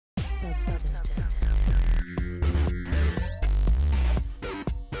substance.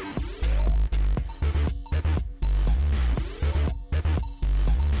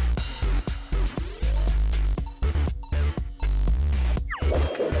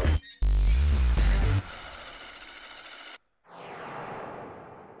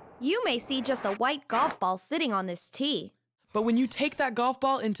 You may see just a white golf ball sitting on this tee. But when you take that golf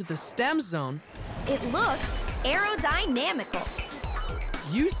ball into the STEM zone, it looks aerodynamical.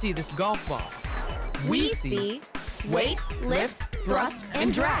 You see this golf ball. We see weight, lift, thrust,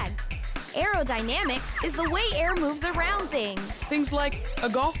 and drag. Aerodynamics is the way air moves around things. Things like a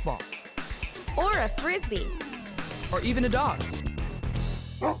golf ball. Or a frisbee. Or even a dog.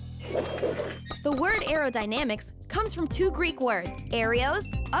 The word aerodynamics comes from two Greek words, aereos,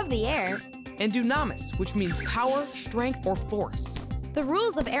 of the air, and dynamis, which means power, strength, or force. The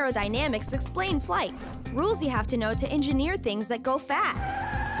rules of aerodynamics explain flight, rules you have to know to engineer things that go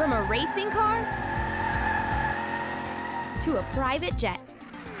fast, from a racing car to a private jet.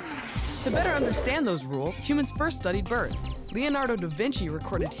 To better understand those rules, humans first studied birds. Leonardo da Vinci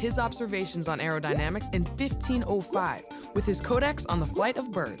recorded his observations on aerodynamics in 1505 with his codex on the flight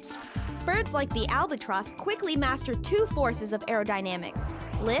of birds. Birds like the albatross quickly master two forces of aerodynamics,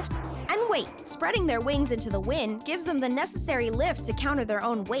 lift and weight. Spreading their wings into the wind gives them the necessary lift to counter their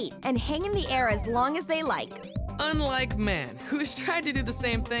own weight and hang in the air as long as they like. Unlike man, who's tried to do the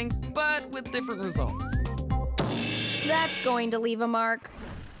same thing, but with different results. That's going to leave a mark.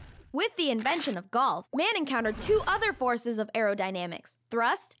 With the invention of golf, man encountered two other forces of aerodynamics,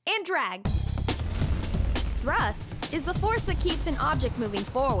 thrust and drag. Thrust is the force that keeps an object moving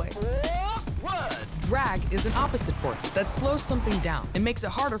forward. Drag is an opposite force that slows something down and makes it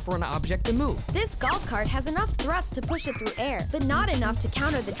harder for an object to move. This golf cart has enough thrust to push it through air, but not enough to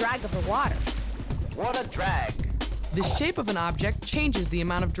counter the drag of the water. What a drag! The shape of an object changes the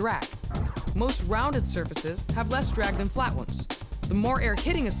amount of drag. Most rounded surfaces have less drag than flat ones. The more air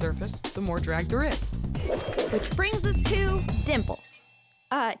hitting a surface, the more drag there is. Which brings us to dimples.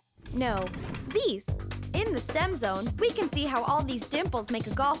 No, these. In the STEM zone, we can see how all these dimples make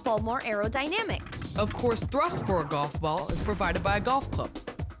a golf ball more aerodynamic. Of course, thrust for a golf ball is provided by a golf club.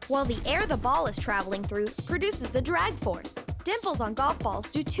 While the air the ball is traveling through produces the drag force. Dimples on golf balls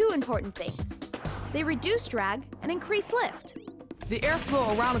do two important things. They reduce drag and increase lift. The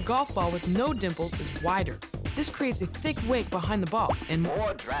airflow around a golf ball with no dimples is wider. This creates a thick wake behind the ball and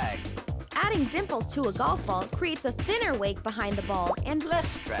more drag. Adding dimples to a golf ball creates a thinner wake behind the ball and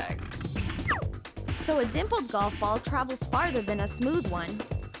less drag. So a dimpled golf ball travels farther than a smooth one.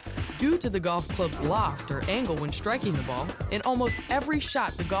 Due to the golf club's loft or angle when striking the ball, in almost every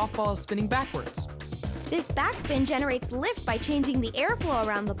shot the golf ball is spinning backwards. This backspin generates lift by changing the airflow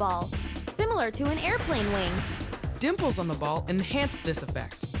around the ball, similar to an airplane wing. Dimples on the ball enhance this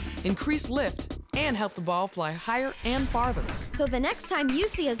effect, increase lift, and help the ball fly higher and farther. So the next time you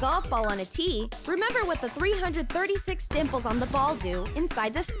see a golf ball on a tee, remember what the 336 dimples on the ball do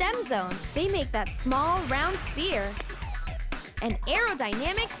inside the STEM zone. They make that small, round sphere an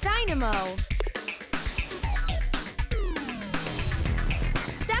aerodynamic dynamo.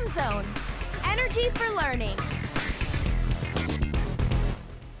 STEM zone, energy for learning.